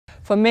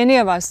For many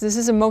of us, this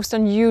is the most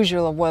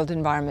unusual of World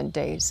Environment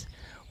Days.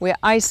 We're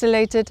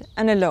isolated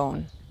and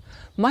alone.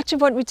 Much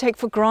of what we take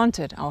for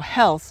granted, our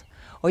health,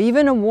 or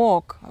even a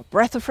walk, a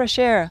breath of fresh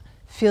air,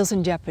 feels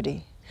in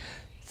jeopardy.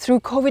 Through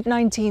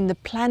COVID-19, the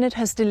planet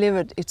has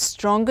delivered its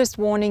strongest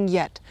warning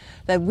yet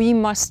that we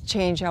must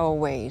change our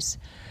ways.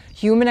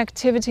 Human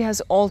activity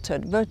has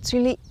altered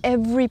virtually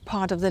every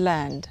part of the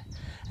land.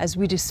 As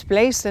we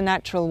displace the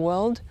natural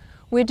world,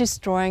 we're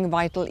destroying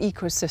vital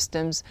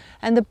ecosystems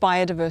and the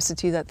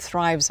biodiversity that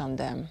thrives on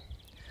them.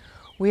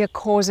 We are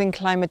causing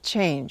climate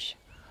change,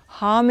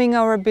 harming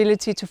our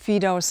ability to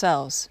feed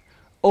ourselves,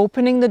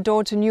 opening the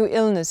door to new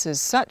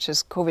illnesses such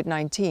as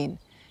COVID-19.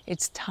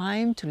 It's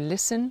time to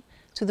listen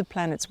to the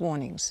planet's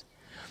warnings.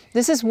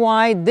 This is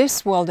why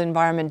this World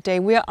Environment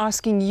Day we are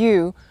asking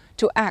you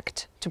to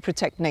act to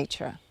protect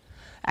nature.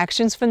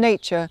 Actions for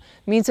nature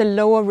means a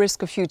lower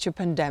risk of future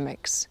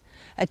pandemics,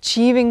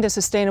 achieving the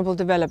Sustainable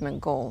Development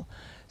Goal,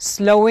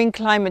 slowing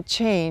climate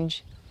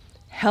change,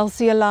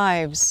 healthier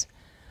lives,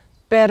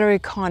 better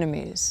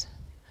economies,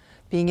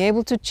 being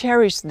able to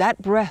cherish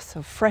that breath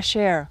of fresh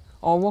air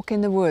or walk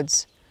in the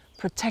woods,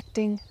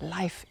 protecting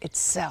life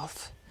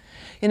itself.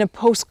 In a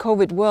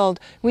post-COVID world,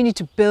 we need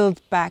to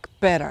build back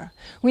better.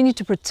 We need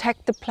to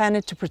protect the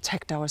planet to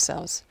protect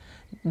ourselves.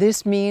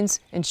 This means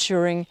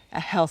ensuring a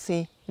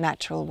healthy,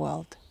 natural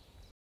world.